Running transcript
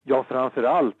Ja,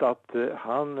 framförallt att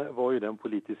han var ju den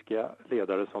politiska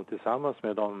ledare som tillsammans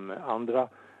med de andra,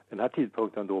 den här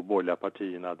tidpunkten då borgerliga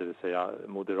partierna, det vill säga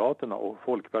Moderaterna och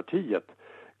Folkpartiet,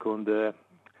 kunde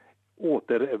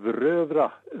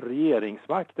återerövra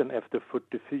regeringsmakten efter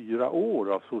 44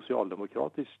 år av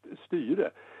socialdemokratiskt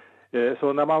styre.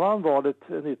 Så när man vann valet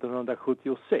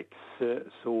 1976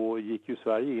 så gick ju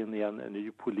Sverige in i en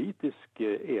ny politisk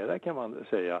era, kan man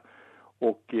säga.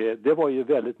 Och det var ju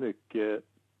väldigt mycket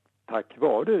tack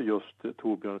vare just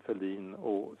Thorbjörn Fälldin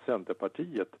och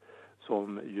Centerpartiet,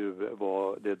 som ju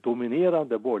var det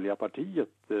dominerande borgerliga partiet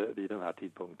vid den här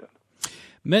tidpunkten.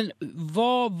 Men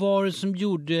vad var det som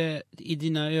gjorde i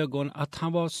dina ögon att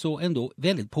han var så ändå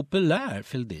väldigt populär,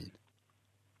 Fälldin?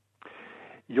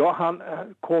 Ja, han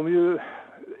kom ju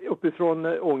uppifrån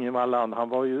Ångermanland. Han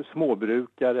var ju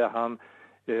småbrukare. Han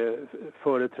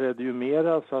företrädde ju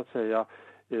mera, så att säga,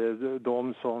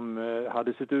 de som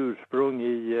hade sitt ursprung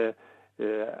i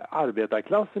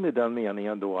arbetarklassen, i den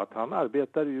meningen då att han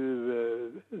arbetade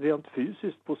ju rent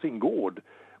fysiskt på sin gård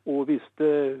och visste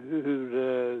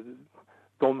hur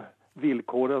de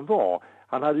villkoren var.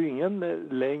 Han hade ju ingen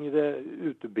längre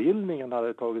utbildning, han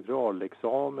hade tagit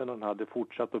realexamen, han hade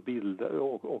fortsatt att bilda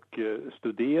och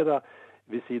studera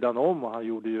vid sidan om, och han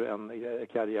gjorde ju en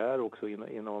karriär också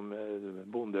inom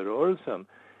bonderörelsen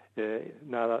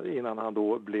innan han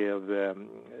då blev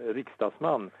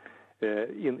riksdagsman,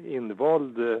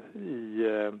 invald i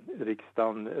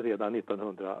riksdagen redan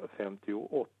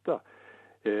 1958.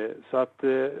 Så att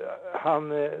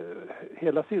han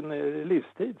hela sin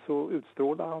livstid så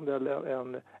utstrålade han väl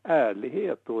en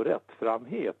ärlighet och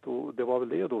rättframhet, och det var väl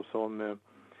det då som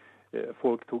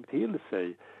folk tog till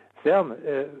sig. Sen,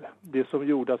 det som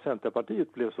gjorde att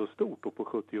Centerpartiet blev så stort på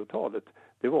 70-talet,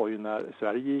 det var ju när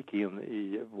Sverige gick in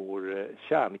i vår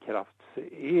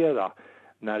kärnkraftsera,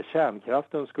 när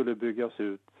kärnkraften skulle byggas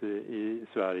ut i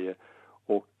Sverige.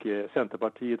 Och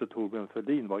Centerpartiet och Thorbjörn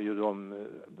Fälldin var ju de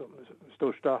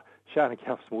största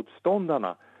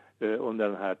kärnkraftsmotståndarna under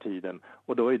den här tiden.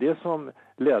 Och det var ju det som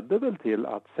ledde väl till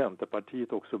att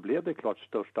Centerpartiet också blev det klart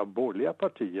största borgerliga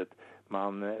partiet.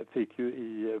 Man fick ju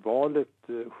i valet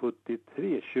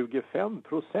 73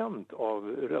 25%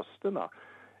 av rösterna.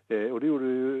 Och det gjorde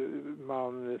ju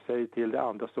man sig till det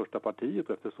andra största partiet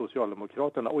efter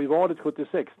Socialdemokraterna. Och i valet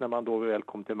 76, när man då väl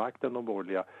kom till makten, de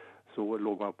borgerliga, så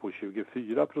låg man på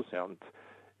 24%.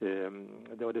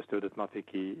 Det var det stödet man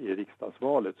fick i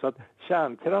riksdagsvalet. Så att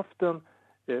kärnkraften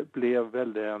blev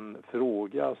väl den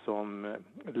fråga som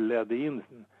ledde in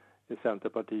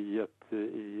Centerpartiet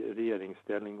i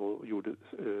regeringsställning och gjorde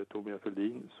Thorbjörn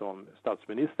Fälldin som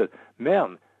statsminister.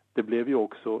 Men det blev ju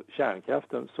också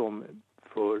kärnkraften som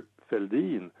för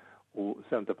Fälldin och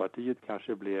Centerpartiet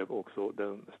kanske blev också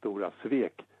den stora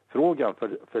svekfrågan.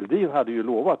 För Fälldin hade ju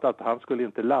lovat att han skulle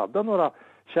inte ladda några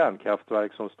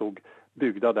kärnkraftverk som stod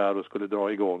byggda där och skulle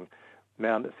dra igång.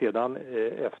 Men sedan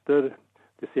efter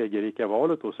det segerrika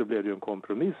valet då, så blev det ju en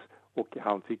kompromiss, och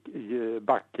han fick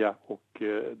backa och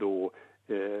då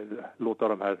låta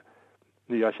de här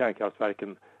nya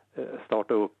kärnkraftverken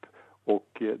starta upp.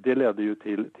 Och det ledde ju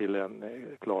till en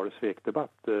klar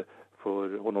svekdebatt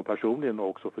för honom personligen och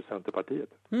också för Centerpartiet.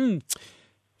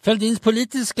 Fälldins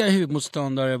politiska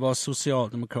huvudmotståndare var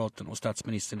Socialdemokraten och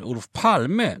statsministern Olof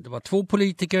Palme. Det var två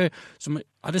politiker som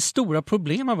hade stora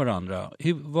problem med varandra.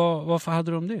 Varför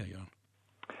hade de det, Göran?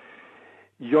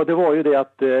 Ja, det var ju det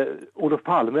att Olof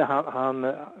Palme,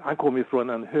 han kom ju från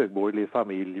en högborgerlig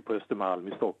familj på Östermalm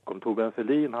i Stockholm. Thorbjörn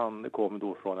Fälldin, han kom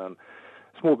då från en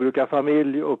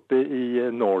småbrukarfamilj uppe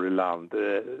i Norrland.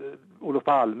 Olof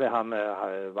Palme, han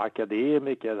var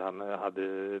akademiker, han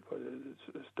hade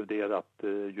studerat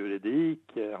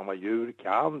juridik, han var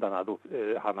jurkand,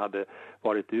 han hade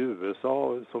varit i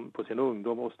USA på sin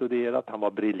ungdom och studerat, han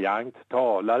var briljant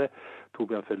talare.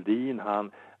 Thorbjörn Fälldin,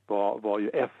 han var ju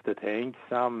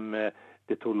eftertänksam,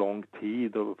 det tog lång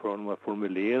tid för honom att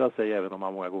formulera sig, även om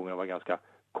han många gånger var ganska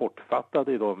kortfattad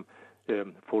i de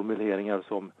formuleringar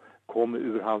som kom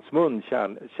ur hans mun,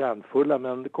 kärnfulla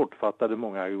men kortfattade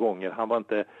många gånger. Han var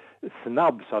inte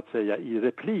snabb, så att säga, i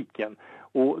repliken.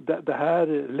 Och det här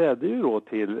ledde ju då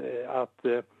till att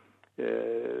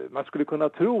man skulle kunna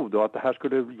tro då att det här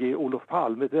skulle ge Olof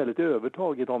Palme ett väldigt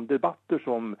övertag i de debatter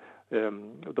som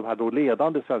de här då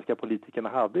ledande svenska politikerna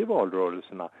hade i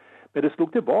valrörelserna. Men det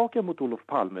slog tillbaka mot Olof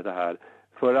Palme det här.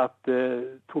 För att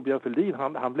Thorbjörn Fälldin,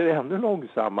 han blev ännu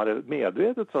långsammare,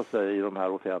 medvetet så att säga, i de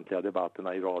här offentliga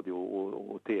debatterna i radio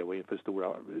och tv inför stora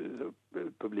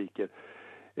publiker.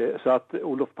 Så att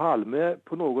Olof Palme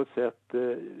på något sätt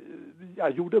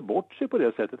gjorde bort sig på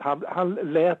det sättet. Han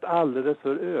lät alldeles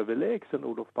för överlägsen,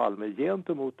 Olof Palme,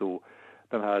 gentemot då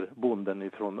den här bonden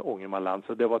ifrån Ångermanland.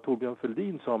 Så det var Thorbjörn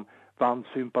Fälldin som vann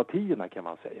sympatierna, kan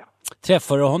man säga.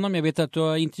 Träffade du honom? Jag vet att du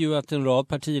har intervjuat en rad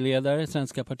partiledare,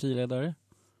 svenska partiledare.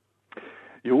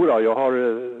 Jo då, jag har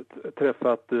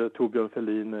träffat Thorbjörn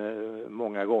Fälldin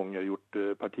många gånger, gjort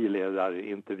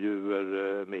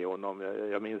partiledarintervjuer med honom.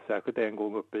 Jag minns särskilt en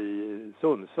gång uppe i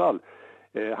Sundsvall.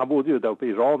 Han bodde ju där uppe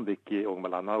i Ramvik i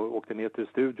Ångermanland. Han åkte ner till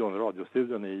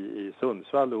radiostudion i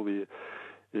Sundsvall, och vi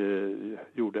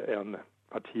gjorde en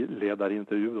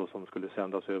partiledarintervju då, som skulle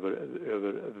sändas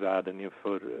över världen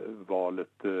inför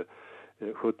valet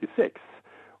 76.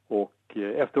 Och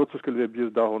efteråt så skulle vi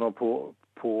bjuda honom på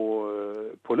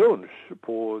lunch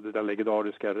på den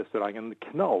legendariska restaurangen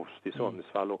Knaust i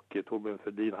Sundsvall, och Thorbjörn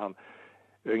Fälldin, han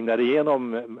ögnade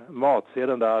igenom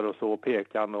matsedeln där och så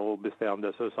pekade han och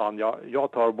bestämde, så sa han,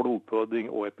 jag tar blodpudding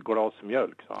och ett glas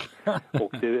mjölk, sa han.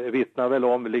 Och det vittnar väl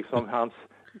om liksom hans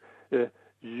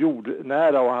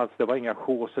jordnära, och det var inga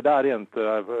chauser där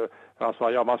inte. Han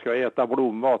sa, man ska äta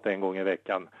blodmat en gång i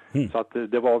veckan. Så att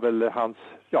det var väl hans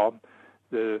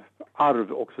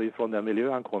arv också ifrån den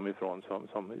miljö han kom ifrån,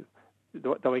 som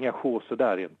det var inga chauser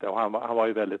där inte. Och han var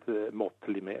ju väldigt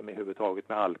måttlig med huvudtaget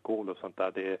med alkohol och sånt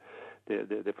där.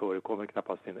 Det förekommer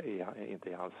knappast inte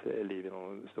i hans liv i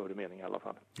någon större mening i alla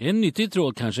fall. Det är en nyttig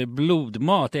tråd kanske,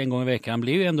 blodmat en gång i veckan. Han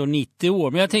blev ju ändå 90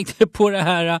 år. Men jag tänkte på det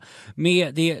här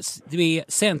med det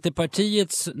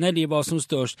Centerpartiets, när det var som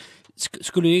störst.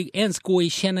 Skulle du ens gå och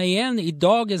känna igen i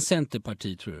dagens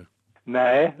Centerparti, tror du?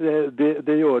 Nej,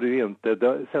 det gör det ju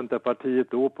inte.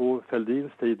 Centerpartiet då på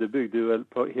Fälldins tid, det byggde ju väl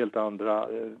på helt andra,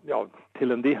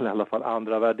 till en del i alla fall,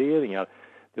 andra värderingar.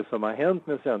 Det som har hänt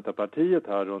med Centerpartiet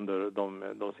här under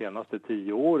de senaste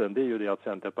 10 åren, det är ju det att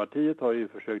Centerpartiet har ju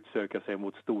försökt söka sig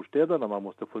mot storstäderna. Man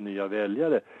måste få nya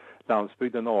väljare.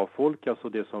 Landsbygden avfolkas,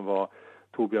 och det som var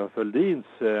Thorbjörn Fälldins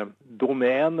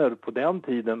domäner på den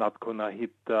tiden, att kunna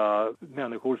hitta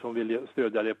människor som vill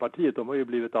stödja det partiet, de har ju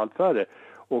blivit allt färre.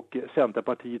 Och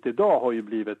Centerpartiet idag har ju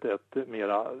blivit ett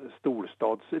mera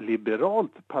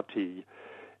storstadsliberalt parti.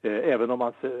 Även om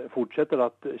man fortsätter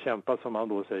att kämpa, som man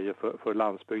då säger, för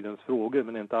landsbygdens frågor,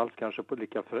 men inte alls kanske på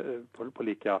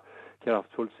lika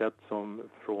kraftfullt sätt som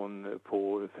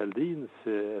på Fälldins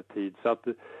tid. Så att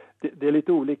det är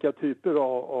lite olika typer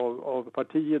av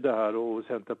partier det här, och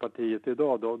Centerpartiet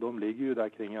idag, de ligger ju där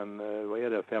kring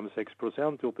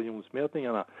 5-6% i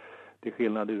opinionsmätningarna. till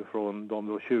skillnad från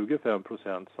de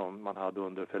 25% som man hade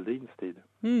under Fälldins tid.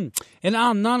 Mm. En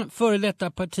annan före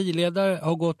detta partiledare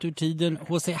har gått ur tiden,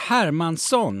 H.C.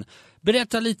 Hermansson.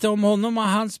 Berätta lite om honom och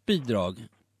hans bidrag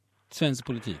till svensk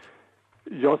politik.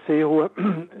 Ja,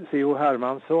 C.H.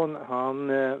 Hermansson, han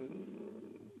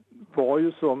var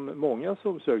ju som många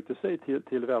som sökte sig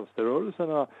till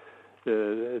vänsterrörelserna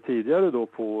tidigare då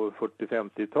på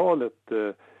 40-50-talet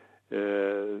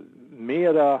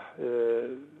mera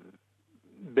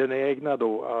benägna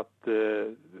då att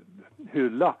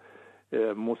hylla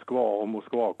Moskva och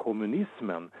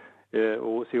Moskva-kommunismen.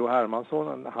 Och C.H.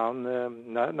 Hermansson,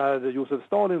 när Josef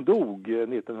Stalin dog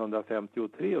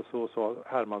 1953 så sa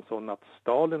Hermansson att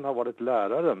Stalin har varit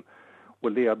läraren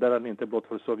och ledaren inte blott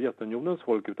för Sovjetunionens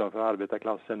folk utan för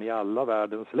arbetarklassen i alla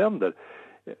världens länder.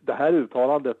 Det här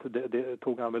uttalandet det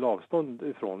tog han väl avstånd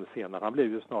ifrån senare. Han blev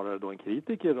ju snarare då en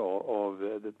kritiker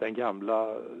av den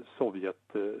gamla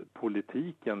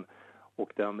Sovjetpolitiken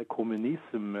och den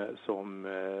kommunism som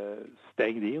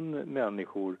stängde in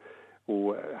människor.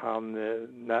 Och han,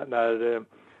 när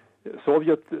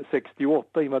Sovjet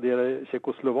 68 invaderade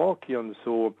Tjeckoslovakien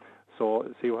så sa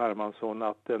C.H. Hermansson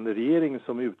att en regering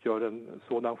som utgör en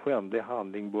sådan skändlig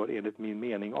handling bör enligt min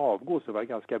mening avgå. Så det var en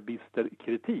ganska bister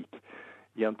kritik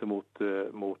gentemot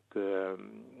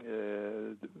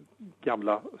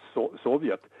gamla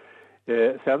Sovjet.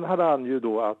 Sen hade han ju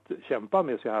då att kämpa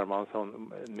med C.H.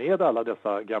 Hermansson med alla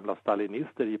dessa gamla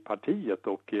stalinister i partiet,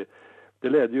 och det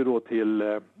ledde ju då till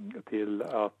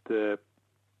att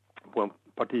på en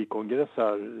partikongress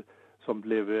här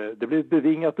det blev ett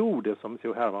bevingat ord, det som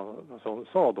C.H. Hermansson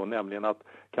sa då, nämligen att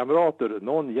kamrater,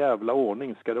 någon jävla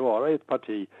ordning ska det vara i ett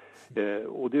parti.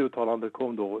 Och det uttalandet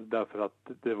kom då därför att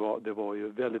det var ju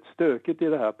väldigt stökigt i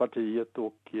det här partiet,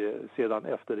 och sedan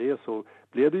efter det så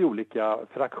blev det ju olika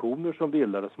fraktioner som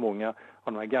bildades. Många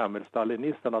av de här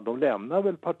gammelstalinisterna, de lämnar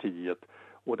väl partiet.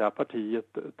 Och det här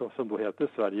partiet som då heter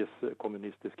Sveriges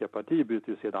kommunistiska parti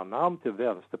bytte ju sedan namn till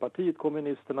Vänsterpartiet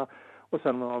kommunisterna, och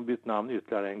sen har man bytt namn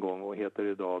ytterligare en gång och heter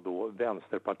idag då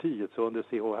Vänsterpartiet. Så under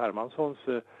C.H. Hermanssons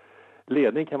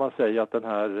ledning kan man säga att den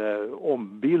här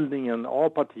ombildningen av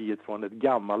partiet från ett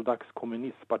gammaldags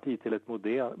kommunistparti till ett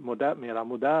mera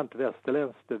modernt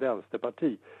västerländskt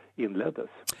vänsterparti inleddes.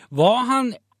 Var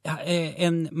han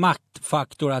en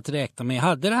maktfaktor att räkna med?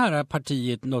 Hade det här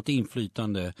partiet något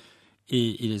inflytande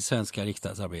i det svenska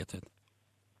riksdagsarbetet?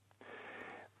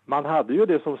 Man hade ju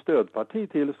det som stödparti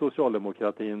till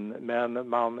socialdemokratin, men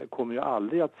man kommer ju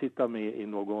aldrig att sitta med i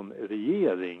någon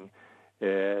regering.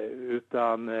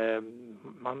 Utan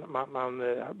man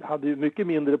hade ju mycket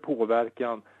mindre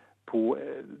påverkan på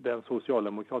den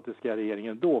socialdemokratiska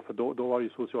regeringen då, för då var ju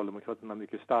Socialdemokraterna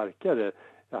mycket starkare.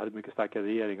 Jag hade mycket starkare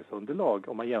regeringsunderlag.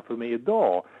 Om man jämför med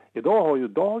idag har ju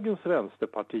dagens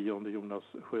vänsterparti under Jonas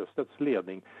Sjöstedts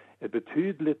ledning ett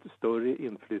betydligt större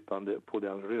inflytande på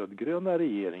den rödgröna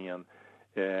regeringen,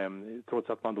 trots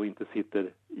att man då inte sitter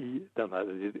i den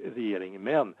här regeringen.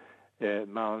 Men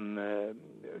man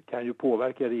kan ju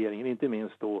påverka regeringen, inte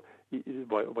minst då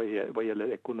vad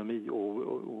gäller ekonomi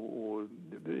och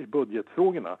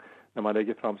budgetfrågorna när man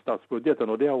lägger fram statsbudgeten,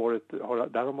 och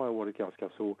där har man varit ganska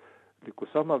så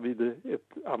lyckosamma vid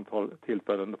ett antal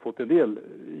tillfällen och fått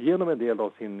genom en del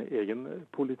av sin egen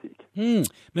politik.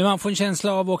 Men man får en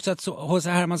känsla av också att C.H.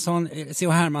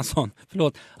 Hermansson,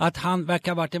 att han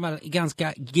verkar ha varit en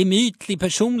ganska gemytlig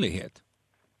personlighet.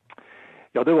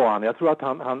 Ja, det var han. Jag tror att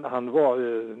han var,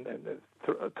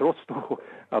 trots då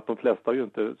att de flesta ju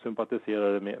inte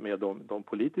sympatiserade med de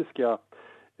politiska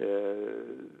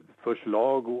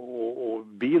förslag och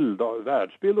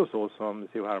världsbild och så som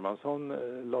C.H. Hermansson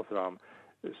la fram,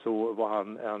 så var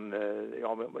han en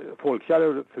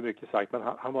folkkär för mycket sagt, men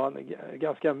han var en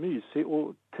ganska mysig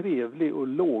och trevlig och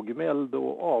lågmäld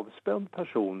och avspänd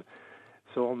person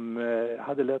som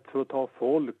hade lätt för att ta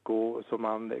folk och som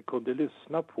man kunde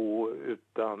lyssna på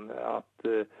utan att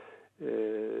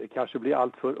kanske bli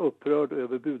alltför upprörd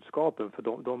över budskapen, för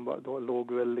de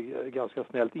låg väl ganska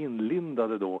snällt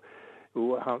inlindade då.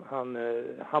 Och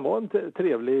han var en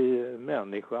trevlig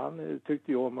människa. Han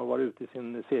tyckte ju om att vara ute i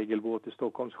sin segelbåt i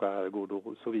Stockholms skärgård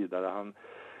och så vidare.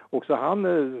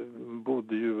 Han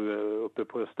bodde ju uppe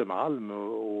på Östermalm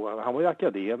och han var ju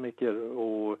akademiker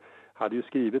och hade ju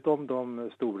skrivit om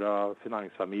de stora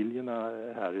finansfamiljerna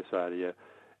här i Sverige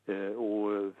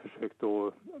och försökt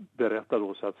att berätta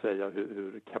då så att säga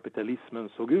hur kapitalismen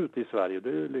såg ut i Sverige.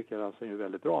 Det lyckades han ju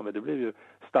väldigt bra, men det blev ju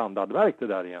standardverk det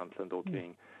där egentligen då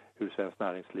kring hur svenskt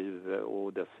näringsliv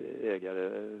och dess ägare,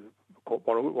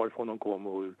 varifrån de kom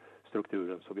och hur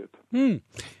strukturen såg ut.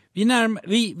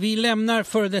 Vi lämnar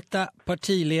före detta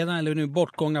partiledare, eller nu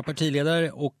bortgångna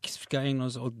partiledare, och ska ägna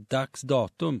oss åt dags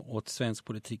datum åt svensk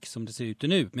politik som det ser ut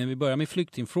nu. Men vi börjar med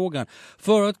flyktingfrågan.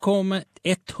 Förut kom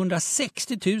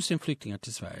 160 000 flyktingar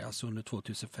till Sverige, alltså under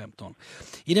 2015.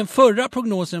 I den förra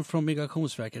prognosen från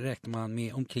Migrationsverket räknar man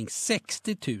med omkring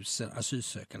 60 000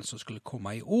 asylsökande som skulle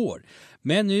komma i år.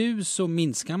 Men nu så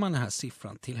minskar man den här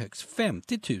siffran till högst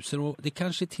 50 000 och det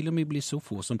kanske till och med blir så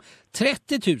få som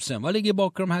 30 000. Vad ligger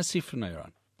bakom de här siffrorna,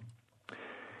 Göran?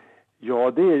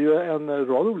 Ja, det är ju en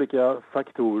rad olika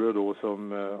faktorer då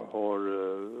som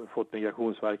har fått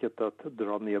Migrationsverket att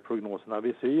dra ner prognoserna.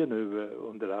 Vi ser nu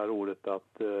under det här året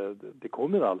att det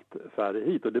kommer allt färre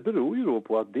hit, och det beror ju då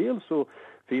på att dels så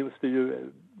finns det ju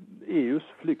EUs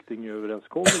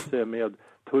flyktingöverenskommelse med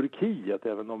Turkiet,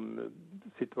 även om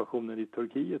situationen i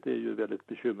Turkiet är ju väldigt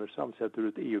bekymmersam sett ur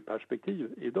ett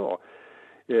EU-perspektiv idag.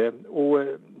 Och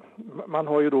man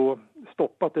har ju då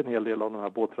stoppat en hel del av den här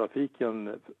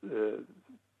båttrafiken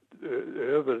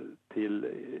över till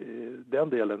den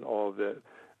delen av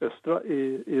östra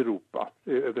Europa,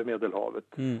 över Medelhavet.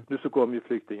 Nu så kommer ju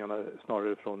flyktingarna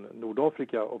snarare från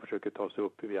Nordafrika och försöker ta sig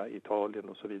upp via Italien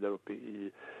och så vidare upp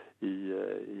i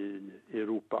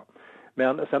Europa.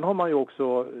 Men sen har man ju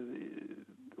också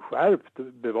skärpt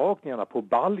bevakningarna på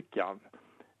Balkan.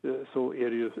 Så är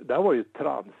det ju, där var ju ett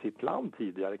transitland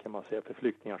tidigare kan man säga för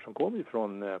flyktingar som kom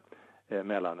ifrån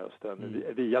Mellanöstern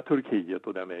via Turkiet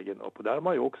och den vägen upp. Och där har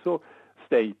man ju också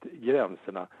stängt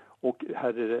gränserna. Och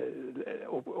här är det,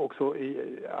 också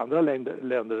i andra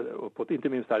länder uppåt, inte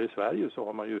minst här i Sverige, så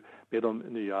har man ju med de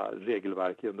nya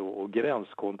regelverken då, och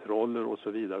gränskontroller och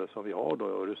så vidare som vi har då,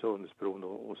 Öresundsbron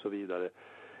och så vidare.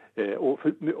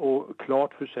 Och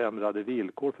klart försämrade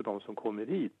villkor för de som kommer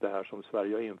hit. Det här som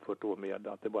Sverige har infört då med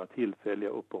att det bara tillfälliga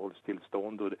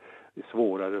uppehållstillstånd och det är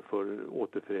svårare för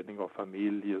återförening av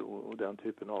familj och den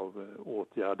typen av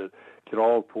åtgärder.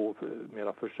 Krav på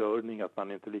mera försörjning, att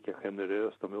man inte är lika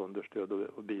generös med understöd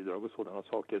och bidrag och sådana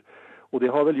saker. Och det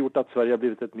har väl gjort att Sverige har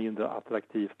blivit ett mindre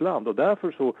attraktivt land, och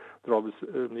därför så drar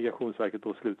Migrationsverket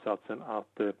då slutsatsen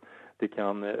att det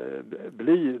kan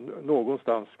bli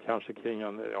någonstans kanske kring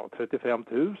 35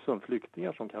 000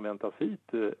 flyktingar som kan väntas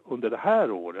hit under det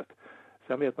här året.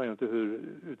 Sen vet man ju inte hur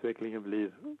utvecklingen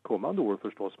blir kommande år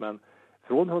förstås, men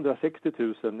från 160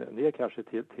 000 ner kanske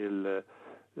till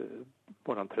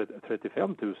bara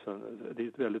 35 000. Det är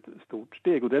ett väldigt stort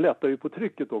steg och det lättar ju på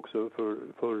trycket också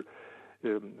för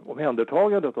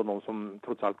omhändertagandet av de som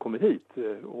trots allt kommer hit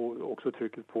och också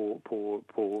trycket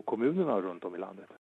på kommunerna runt om i landet.